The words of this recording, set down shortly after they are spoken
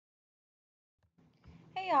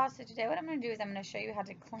y'all, so today what I'm going to do is I'm going to show you how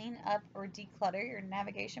to clean up or declutter your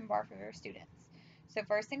navigation bar for your students. So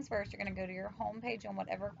first things first, you're going to go to your home page on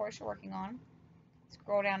whatever course you're working on,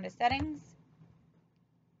 scroll down to settings,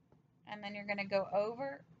 and then you're going to go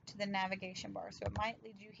over to the navigation bar. So it might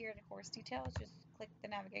lead you here to course details, just click the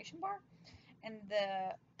navigation bar, and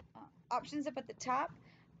the options up at the top,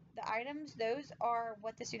 the items, those are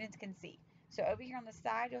what the students can see. So over here on the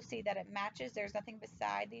side, you'll see that it matches. There's nothing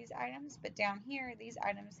beside these items, but down here, these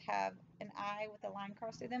items have an eye with a line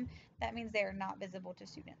crossed through them. That means they are not visible to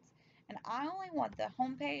students. And I only want the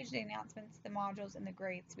home page, the announcements, the modules, and the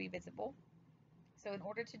grades to be visible. So in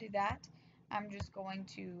order to do that, I'm just going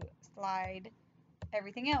to slide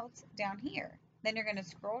everything else down here. Then you're going to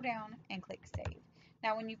scroll down and click save.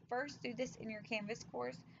 Now when you first do this in your Canvas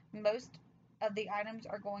course, most of the items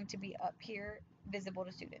are going to be up here visible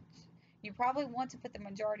to students. You probably want to put the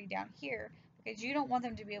majority down here because you don't want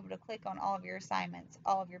them to be able to click on all of your assignments,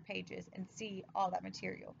 all of your pages, and see all that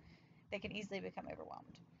material. They can easily become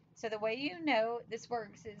overwhelmed. So the way you know this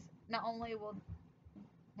works is not only will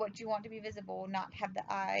what you want to be visible not have the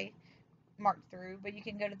eye marked through, but you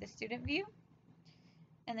can go to the student view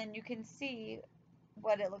and then you can see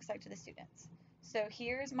what it looks like to the students. So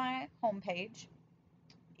here's my home page.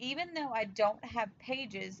 Even though I don't have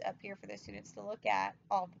pages up here for the students to look at,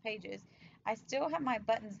 all of the pages, I still have my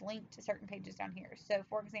buttons linked to certain pages down here. So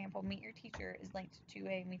for example, Meet Your Teacher is linked to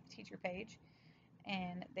a Meet the Teacher page,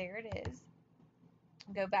 and there it is.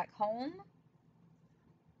 Go back home.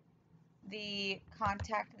 The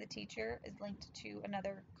Contact the Teacher is linked to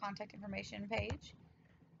another contact information page.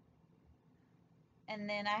 And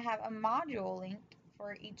then I have a module linked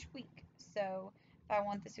for each week. So if I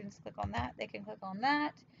want the students to click on that, they can click on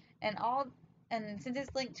that. And since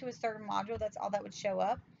it's linked to a certain module, that's all that would show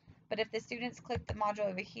up. But if the students click the module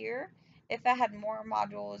over here, if I had more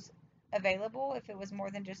modules available, if it was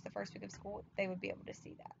more than just the first week of school, they would be able to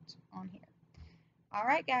see that on here. All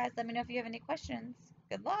right, guys, let me know if you have any questions.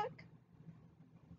 Good luck.